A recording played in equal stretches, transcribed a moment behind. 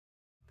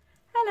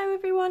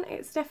everyone,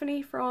 it's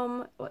Stephanie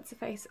from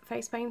Whatsaface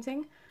Face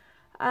Painting.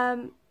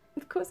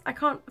 Of course I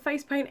can't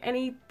face paint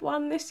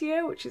anyone this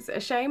year, which is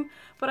a shame,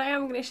 but I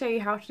am going to show you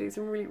how to do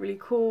some really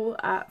cool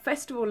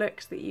festival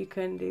looks that you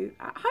can do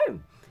at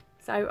home.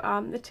 So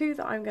the two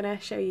that I'm going to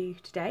show you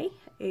today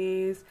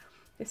is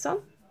this one,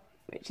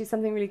 which is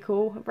something really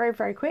cool,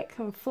 very quick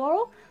and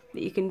floral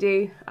that you can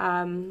do,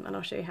 and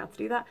I'll show you how to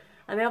do that.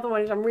 And the other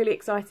one is I'm really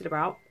excited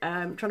about,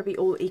 trying to be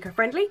all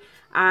eco-friendly,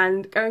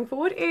 and going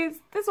forward is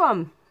this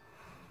one.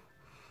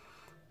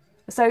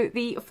 So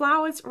the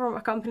flowers from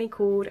a company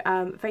called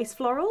Face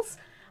Florals,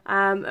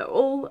 are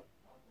all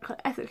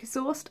ethically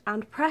sourced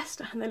and pressed,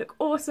 and they look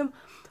awesome.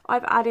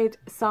 I've added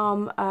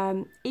some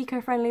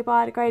eco-friendly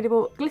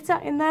biodegradable glitter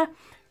in there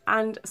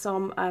and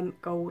some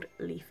gold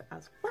leaf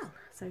as well.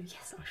 So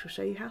yes, I shall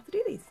show you how to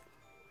do these.